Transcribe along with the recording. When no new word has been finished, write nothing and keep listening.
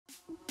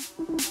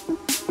So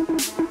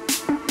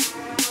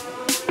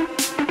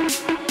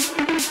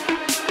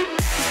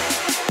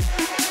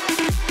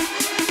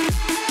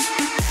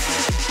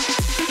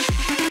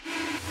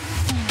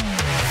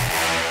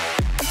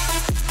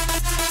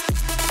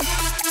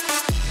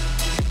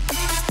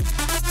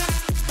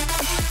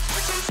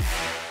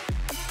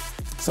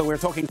we're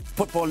talking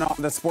football now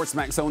on the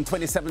Sportsmax Zone.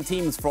 27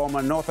 teams from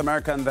North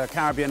America and the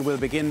Caribbean will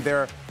begin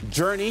their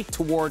journey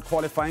toward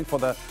qualifying for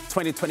the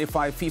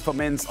 2025 FIFA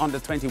Men's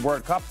Under-20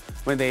 World Cup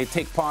when they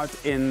take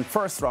part in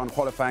first-round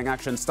qualifying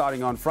action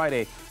starting on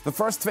Friday. The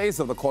first phase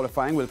of the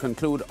qualifying will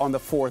conclude on the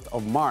 4th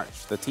of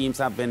March. The teams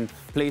have been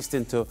placed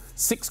into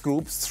 6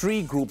 groups,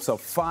 3 groups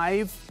of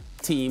 5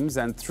 teams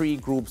and 3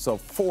 groups of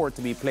 4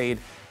 to be played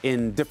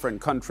in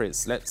different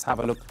countries. Let's have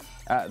a look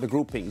at the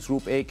groupings.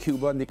 Group A,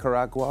 Cuba,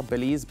 Nicaragua,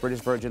 Belize,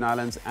 British Virgin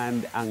Islands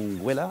and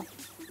Anguilla.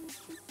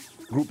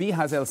 Group B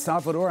has El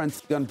Salvador,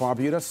 Antigua and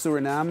Barbuda,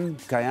 Suriname,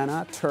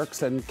 Guyana,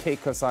 Turks and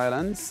Caicos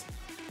Islands.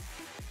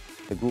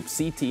 The Group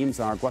C teams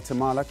are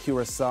Guatemala,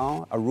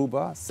 Curacao,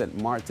 Aruba, St.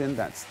 Martin,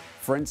 that's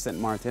French St.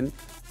 Martin,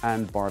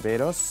 and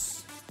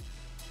Barbados.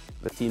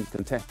 The teams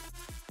contest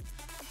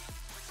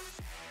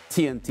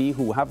TNT,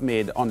 who have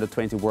made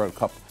Under-20 World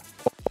Cup,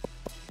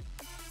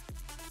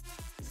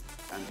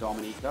 and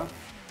Dominica.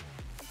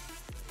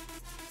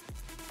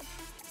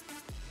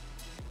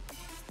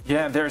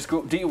 Yeah, there's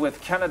Group D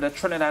with Canada,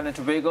 Trinidad and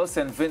Tobago,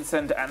 St.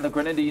 Vincent and the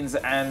Grenadines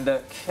and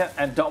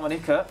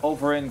Dominica.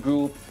 Over in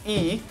Group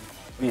E,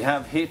 we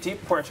have Haiti,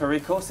 Puerto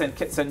Rico, St.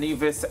 Kitts and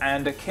Nevis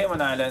and the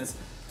Cayman Islands.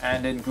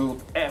 And in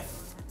Group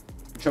F,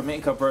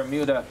 Jamaica,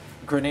 Bermuda,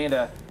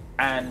 Grenada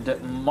and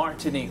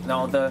Martinique.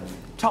 Now the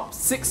top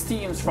 6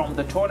 teams from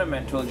the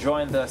tournament will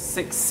join the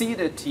 6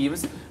 seeded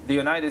teams: the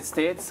United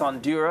States,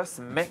 Honduras,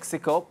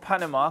 Mexico,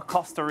 Panama,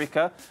 Costa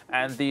Rica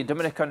and the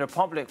Dominican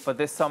Republic for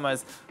this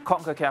summer's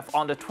CONCACAF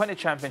Under-20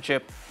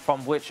 Championship,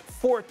 from which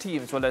 4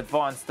 teams will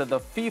advance to the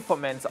FIFA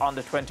Men's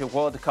Under-20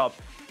 World Cup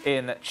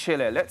in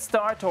Chile. Let's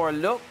start our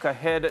look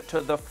ahead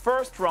to the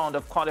first round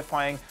of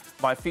qualifying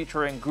by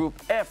featuring Group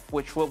F,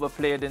 which will be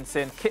played in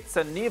St. Kitts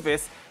and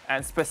Nevis,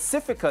 and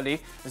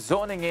specifically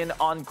zoning in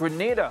on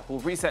Grenada, who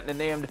recently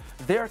named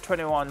their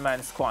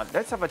 21-man squad.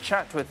 Let's have a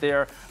chat with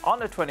their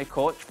Under-20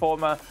 coach,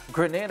 former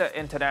Grenada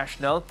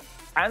international,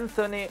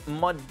 Anthony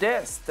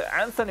Modeste.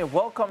 Anthony,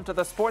 welcome to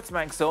the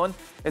Sportsmax Zone.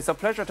 It's a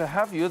pleasure to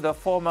have you, the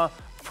former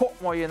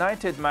Portmore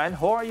United man.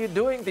 How are you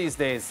doing these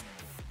days?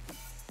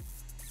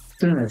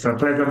 It's a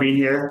pleasure being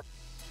here.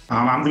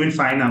 I'm doing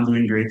fine. I'm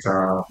doing great.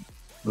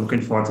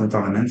 Looking forward to the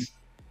tournament.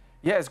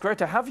 Yeah, it's great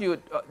to have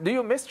you. Do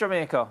you miss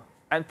Jamaica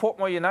and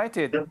Portmore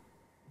United? Yep.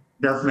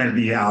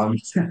 Definitely.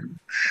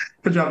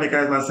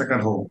 Jamaica is my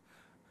second home.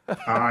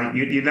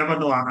 You never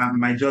know. I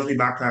might just be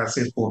back to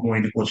say Portmore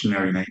in the coaching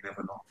area. You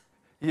never know.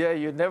 Yeah,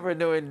 you never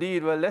know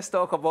indeed. Well, let's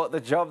talk about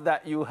the job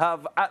that you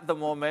have at the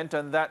moment,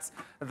 and that's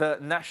the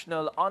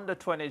national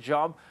under-20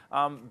 job.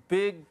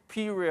 Big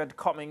period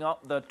coming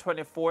up, the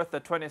 24th,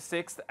 the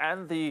 26th,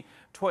 and the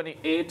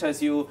 28th,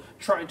 as you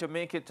try to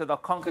make it to the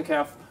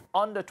CONCACAF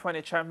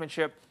Under-20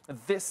 Championship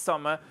this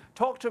summer.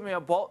 Talk to me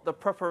about the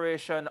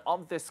preparation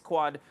of this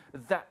squad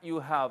that you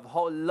have.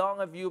 How long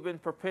have you been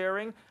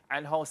preparing,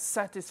 and how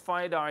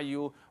satisfied are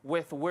you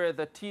with where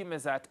the team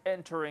is at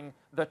entering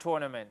the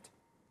tournament?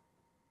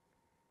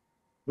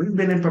 We've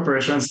been in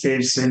preparation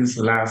stage since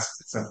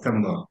last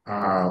September.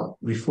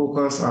 We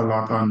focus a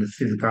lot on the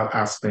physical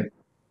aspect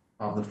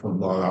of the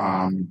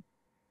football.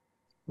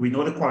 We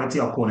know the quality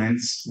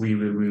opponents we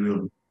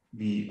will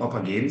be up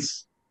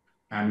against,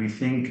 and we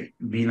think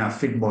being a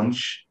fit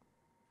bunch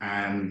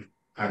and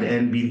at the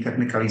end being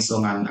technically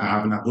sound and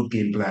having a good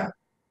game plan,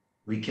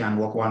 we can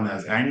work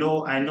wonders. I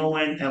know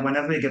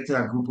whenever we get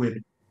to a group with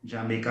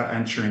Jamaica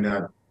and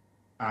Trinidad,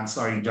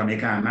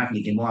 Jamaica and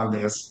Martinique, more or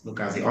less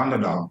look as the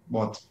underdog.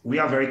 But we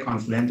are very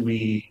confident.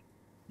 The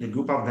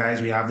group of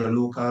guys, we have the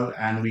local,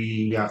 and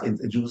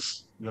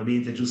we'll be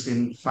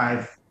introducing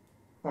 5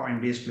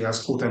 foreign-based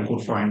players,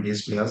 quote-unquote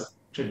foreign-based players,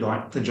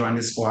 to join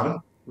the squad,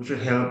 which will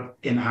help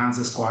enhance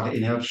the squad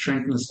and help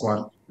strengthen the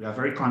squad. We are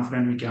very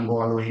confident we can go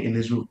all the way in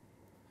this group.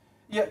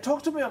 Yeah,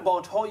 talk to me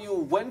about how you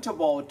went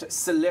about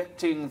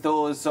selecting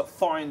those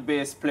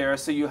foreign-based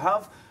players. So you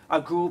have a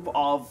group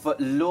of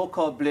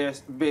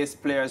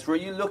local-based players. Were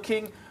you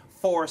looking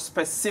for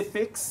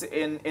specifics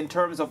in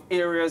terms of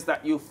areas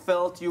that you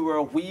felt you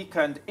were weak?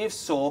 And if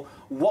so,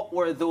 what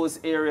were those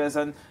areas?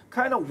 And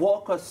kind of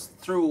walk us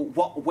through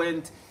what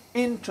went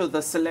into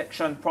the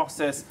selection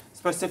process,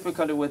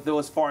 specifically with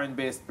those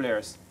foreign-based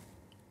players.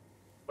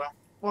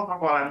 Well,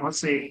 I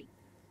must say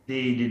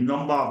the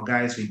number of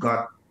guys we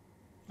got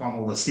from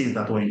overseas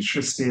that were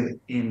interested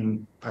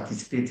in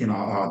participating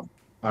or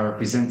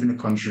representing the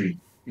country,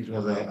 it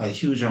was a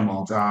huge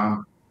amount.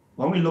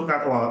 When we look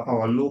at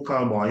our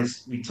local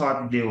boys, we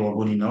thought they were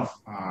good enough.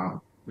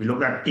 We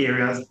looked at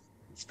areas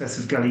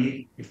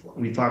specifically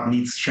we thought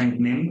needs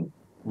strengthening.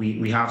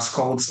 We have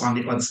scouts on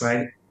the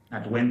outside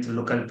that went to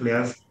look at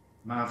players.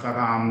 Matter of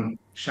fact,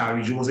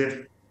 Shari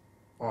Joseph,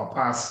 our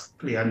past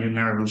player, new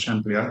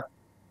revolution player,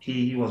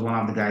 he was one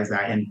of the guys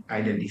that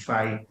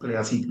identified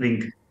players he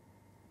think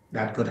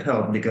that could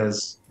help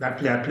because that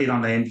player played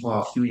under him for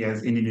a few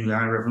years in the New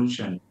Zealand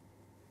Revolution.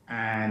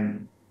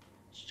 And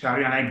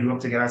Charlie and I grew up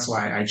together, so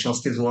I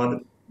trust his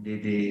word.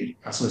 The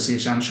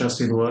association trusts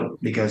his word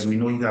because we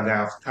know he's a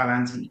guy of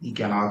talent. He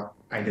cannot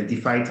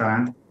identify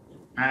talent.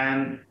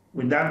 And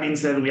with that being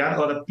said, we had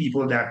other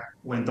people that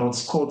went out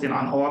scouting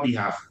on our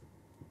behalf.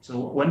 So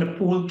when the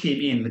pool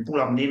came in, the pool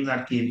of names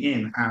that came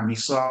in, and we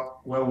saw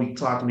where we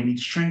thought we need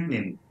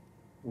strengthening,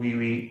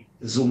 we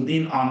zoomed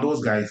in on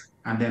those guys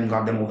and then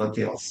got them over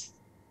tails.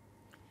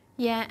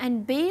 Yeah,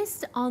 and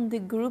based on the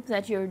group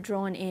that you're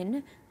drawn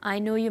in, I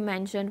know you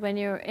mentioned when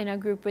you're in a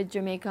group with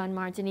Jamaica and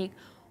Martinique,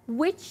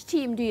 which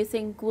team do you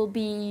think will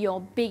be your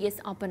biggest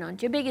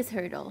opponent, your biggest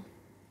hurdle?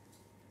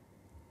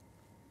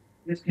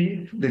 The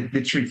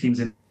three teams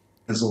in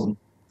the zone.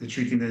 The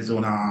three teams in the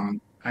zone.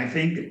 I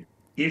think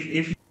if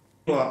you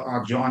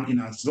are drawn in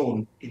a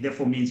zone, it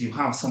therefore means you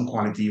have some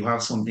quality, you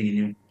have something in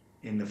you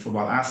in the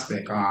football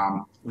aspect.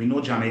 We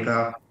know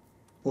Jamaica,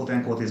 quote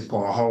unquote, is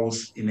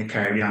powerhouse in the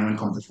Caribbean when it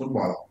comes to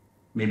football,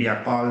 maybe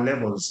at all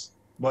levels.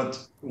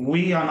 But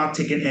we are not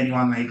taking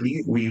anyone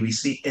lightly. We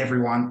see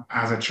everyone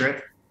as a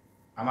threat.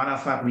 As a matter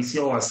of fact, we see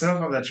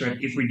ourselves as a threat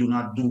if we do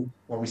not do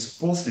what we're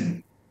supposed to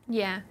do.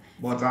 Yeah.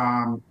 But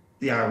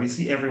yeah, we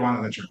see everyone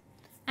as a threat.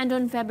 And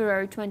on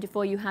February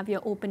 24, you have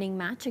your opening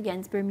match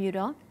against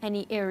Bermuda.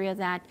 Any area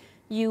that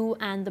you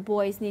and the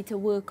boys need to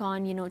work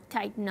on, you know,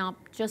 tighten up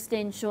just to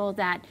ensure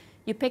that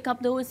you pick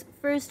up those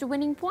first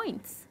winning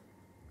points?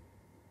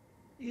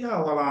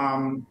 Yeah,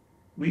 well,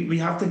 we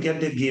have to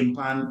get the game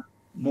plan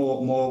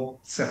more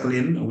settled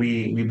in.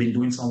 We've been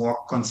doing some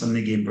work concerning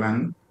the game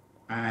plan,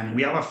 and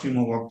we have a few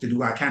more work to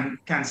do. I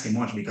can't say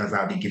much because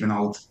I'll be giving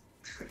out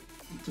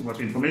too much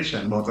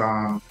information, but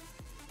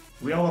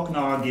we are working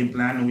on our game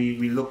plan.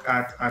 We look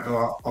at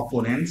our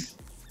opponents.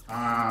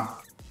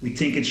 We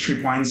think it's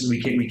 3 points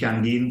we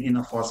can gain in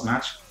the first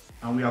match,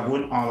 and we are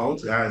going all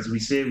out. As we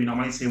say, we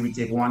normally say we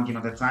take one game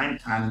at a time,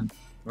 and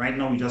right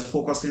now we're just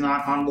focusing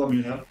on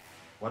Bermuda,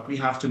 what we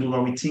have to do,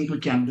 what we think we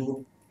can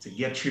do to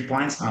get 3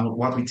 points, and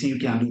what we think we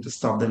can do to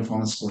stop them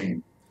from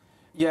scoring.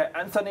 Yeah,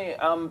 Anthony,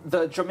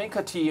 the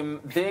Jamaica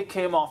team, they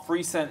came off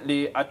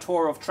recently a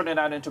tour of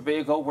Trinidad and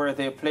Tobago where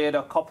they played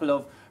a couple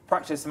of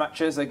practice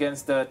matches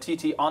against the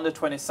TT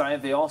Under-20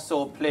 side. They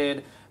also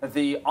played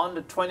the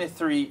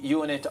Under-23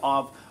 unit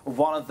of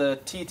one of the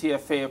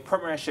TTFA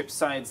Premiership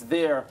sides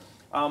there.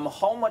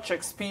 How much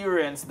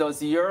experience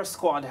does your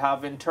squad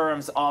have in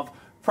terms of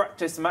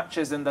practice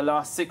matches in the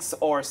last 6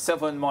 or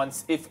 7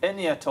 months, if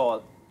any at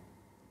all?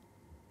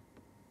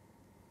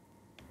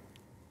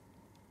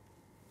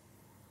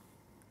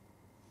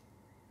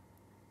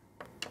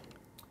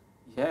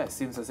 Yeah, it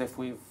seems as if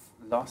we've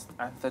lost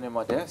Anthony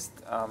Modeste,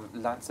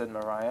 Lance and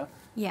Mariah.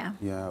 Yeah.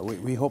 Yeah,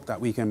 we hope that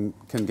we can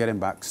get him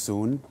back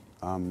soon.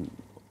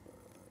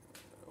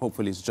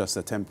 Hopefully it's just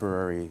a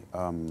temporary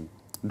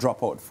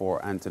dropout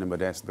for Anthony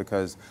Modeste,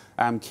 because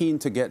I'm keen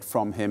to get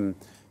from him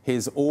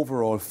his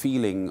overall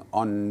feeling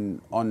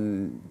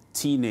on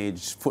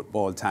teenage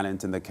football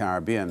talent in the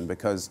Caribbean,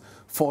 because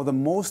for the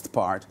most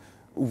part,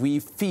 we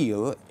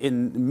feel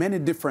in many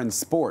different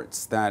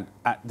sports that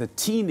at the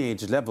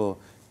teenage level,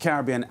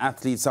 Caribbean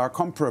athletes are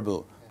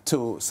comparable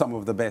to some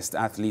of the best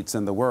athletes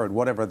in the world,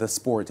 whatever the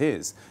sport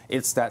is.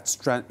 It's that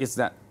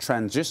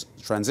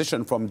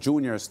transition from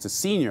juniors to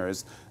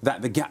seniors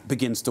that the gap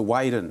begins to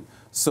widen.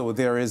 So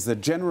there is the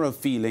general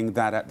feeling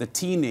that at the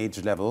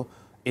teenage level,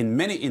 in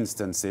many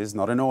instances,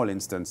 not in all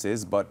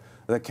instances, but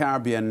the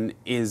Caribbean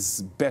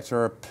is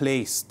better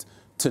placed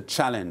to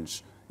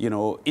challenge, you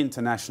know,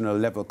 international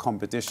level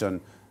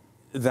competition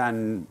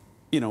than,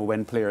 you know,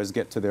 when players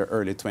get to their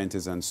early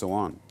 20s and so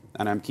on.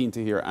 And I'm keen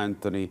to hear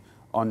Anthony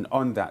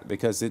on that,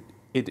 because it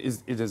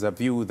is a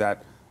view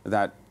that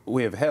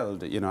we have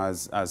held, you know,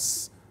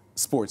 as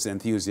sports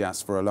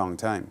enthusiasts for a long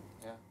time.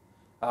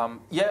 Yeah,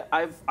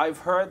 yeah, I've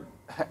heard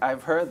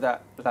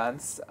that,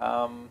 Lance.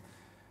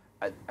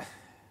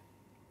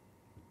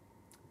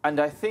 And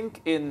I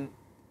think in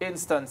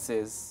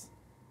instances,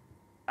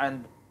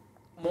 and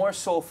more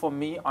so for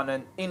me on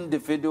an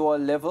individual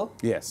level,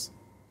 yes,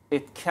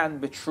 it can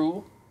be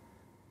true.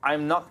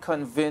 I'm not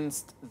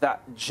convinced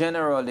that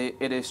generally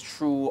it is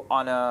true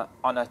on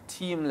a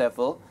team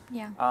level.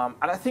 Yeah.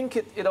 And I think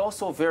it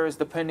also varies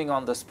depending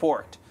on the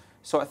sport.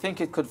 So I think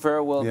it could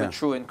very well be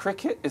true in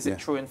cricket. Is it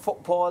true in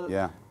football?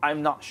 Yeah.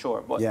 I'm not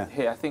sure. But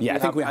hey, I think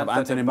we have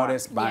Anthony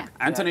Modeste back.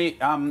 Yeah. Anthony,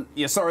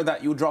 yeah, sorry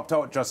that you dropped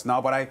out just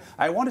now, but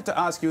I wanted to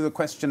ask you the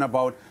question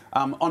about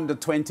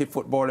under-20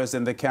 footballers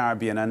in the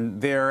Caribbean and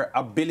their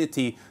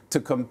ability to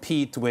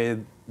compete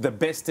with the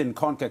best in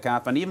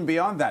CONCACAF and even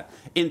beyond that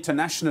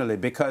internationally,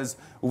 because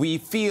we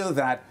feel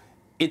that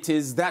it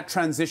is that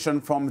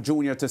transition from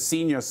junior to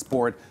senior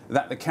sport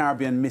that the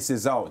Caribbean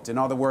misses out. In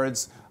other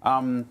words,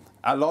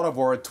 a lot of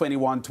our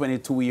 21,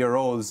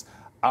 22-year-olds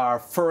are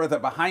further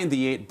behind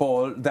the 8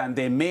 ball than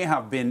they may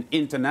have been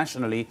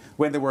internationally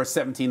when they were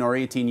 17 or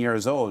 18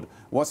 years old.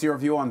 What's your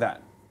view on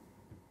that?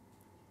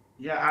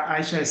 Yeah,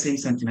 I share the same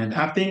sentiment.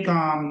 I think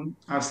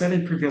I've said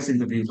in previous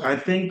interviews, I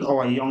think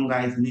our young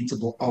guys need to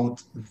go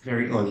out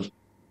very early.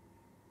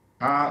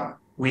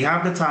 We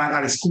have the talent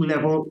at the school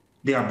level,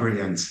 they are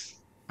brilliant.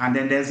 And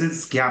then there's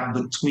this gap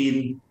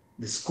between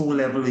the school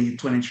level, the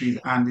U-23s,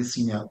 and the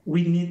senior.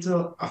 We need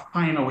to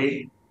find a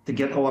way to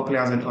get our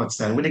players on the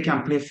outside where they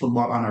can play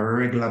football on a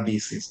regular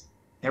basis.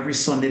 Every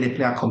Sunday, they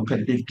play a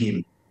competitive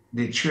game.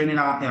 They train in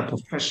a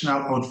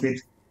professional outfit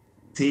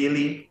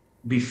daily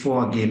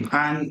before a game.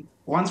 And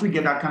once we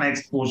get that kind of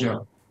exposure,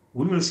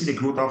 we will see the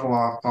growth of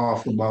our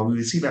football. We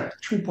will see that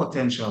true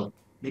potential.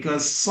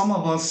 Because some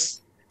of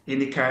us in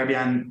the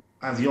Caribbean,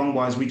 as young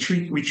boys, we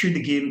treat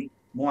the game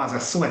more as a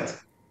sweat.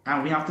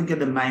 And we have to get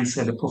the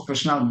mindset, the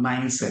professional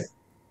mindset.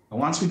 And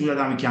once we do that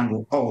and we can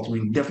go out,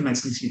 we'll definitely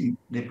see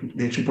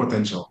the true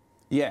potential.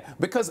 Yeah,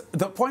 because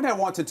the point I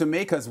wanted to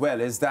make as well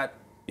is that,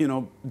 you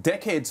know,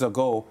 decades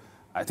ago,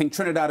 I think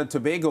Trinidad and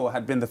Tobago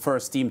had been the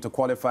first team to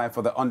qualify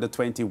for the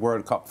Under-20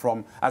 World Cup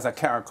as a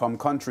CARICOM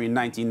country in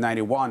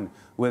 1991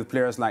 with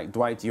players like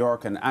Dwight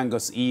York and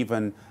Angus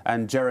Even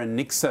and Jaron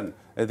Nixon.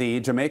 The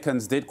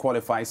Jamaicans did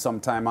qualify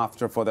sometime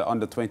after for the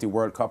Under-20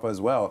 World Cup as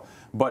well.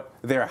 But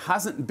there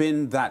hasn't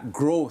been that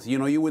growth. You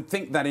know, you would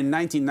think that in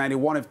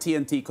 1991, if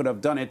TNT could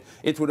have done it,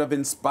 it would have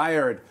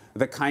inspired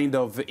the kind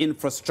of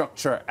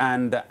infrastructure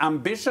and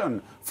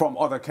ambition from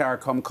other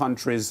CARICOM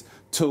countries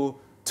to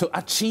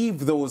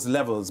achieve those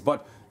levels.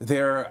 But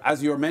there,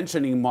 as you're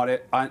mentioning,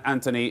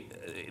 Anthony,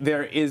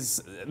 there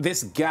is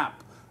this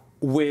gap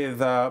with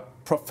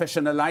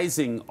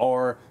professionalizing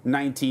our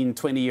 19,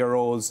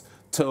 20-year-olds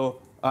to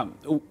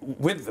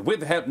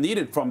with help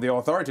needed from the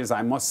authorities,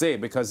 I must say,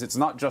 because it's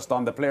not just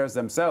on the players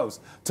themselves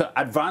to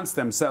advance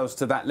themselves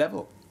to that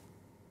level.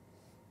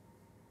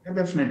 Yeah,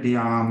 definitely.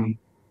 As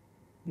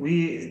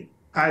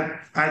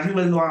you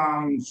will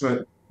know,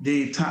 so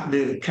the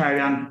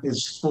Caribbean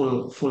is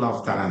full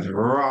of talent,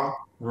 raw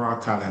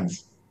talent,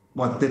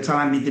 but the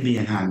talent need to be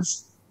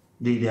enhanced.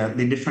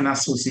 The different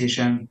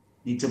association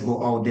need to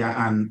go out there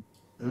and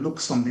look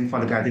something for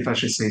the guys, if I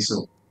should say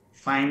so.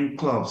 Find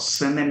clubs,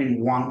 send them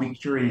in 1 week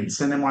training,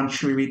 send them on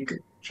 3 week.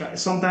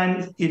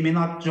 Sometimes it may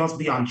not just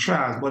be on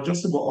trials, but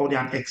just to go out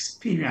there and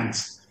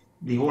experience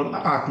the whole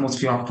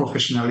atmosphere of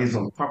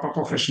professionalism, proper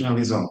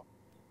professionalism.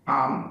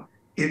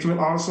 It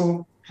will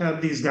also help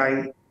these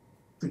guys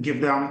to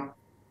give them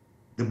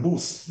the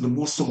boost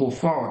to go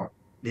forward,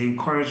 the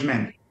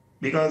encouragement,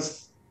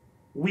 because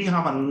we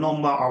had a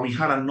number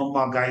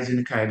of guys in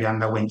the Caribbean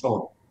that went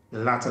out. The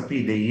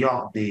Latapi, the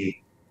York, the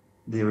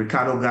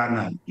Ricardo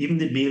Gardner, even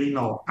the Bailey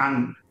now,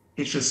 and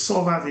it should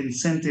serve as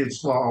incentives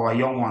for our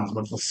young ones,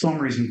 but for some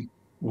reason,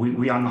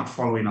 we are not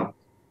following up.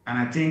 And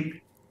I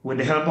think with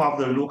the help of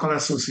the local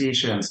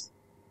associations,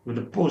 with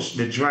the push,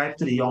 the drive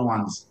to the young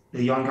ones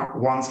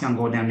can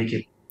go there and make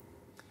it.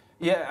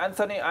 Yeah,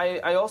 Anthony,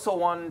 I also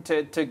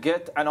wanted to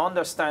get an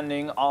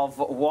understanding of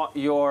what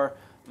your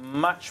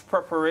match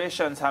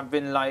preparations have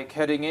been like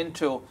heading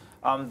into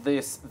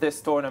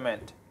this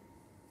tournament.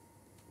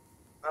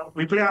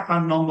 We play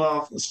a number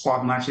of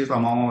sport matches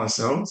among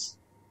ourselves,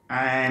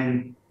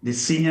 and the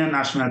senior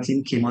national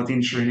team came out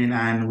in training,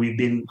 and we've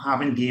been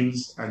having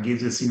games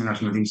against the senior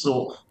national team.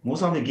 So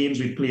most of the games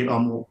we played are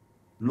more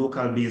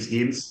local-based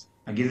games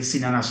against the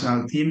senior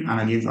national team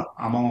and against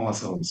among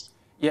ourselves.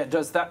 Yeah,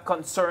 does that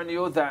concern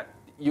you that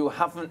you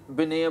haven't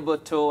been able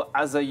to,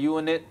 as a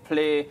unit,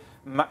 play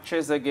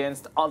matches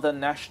against other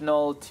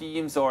national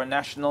teams or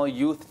national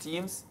youth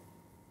teams?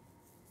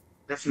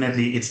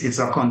 Definitely, it's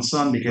a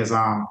concern because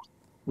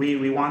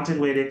we wanted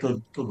where they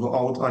could go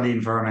out of the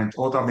environment,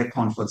 out of their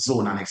comfort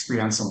zone and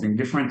experience something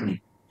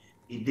differently.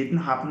 It didn't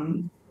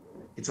happen.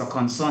 It's a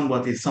concern,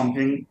 but it's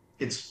something,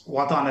 it's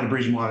water under the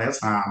bridge more or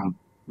less.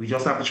 We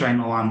just have to try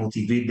now and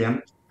motivate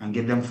them and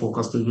get them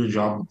focused to do the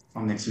job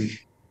from next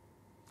week.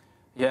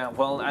 Yeah,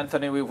 well,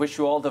 Anthony, we wish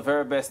you all the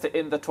very best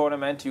in the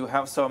tournament. You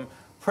have some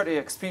pretty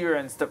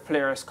experienced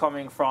players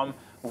coming from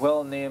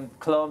well-named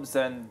clubs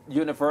and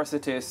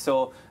universities,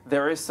 so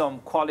there is some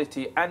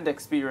quality and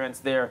experience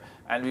there,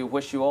 and we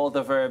wish you all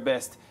the very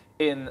best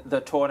in the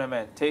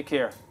tournament. Take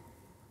care.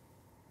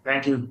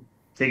 Thank you.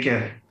 Take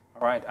care.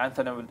 All right,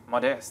 Anthony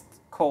Modeste,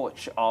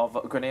 coach of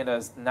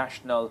Grenada's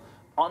national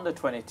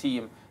under-20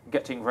 team,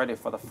 getting ready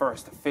for the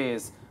first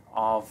phase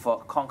of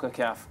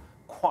CONCACAF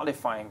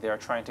qualifying. They are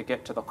trying to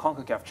get to the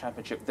CONCACAF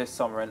Championship this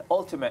summer and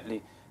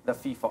ultimately the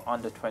FIFA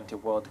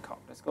Under-20 World Cup.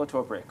 Let's go to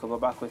a break. We'll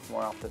be back with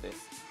more after this.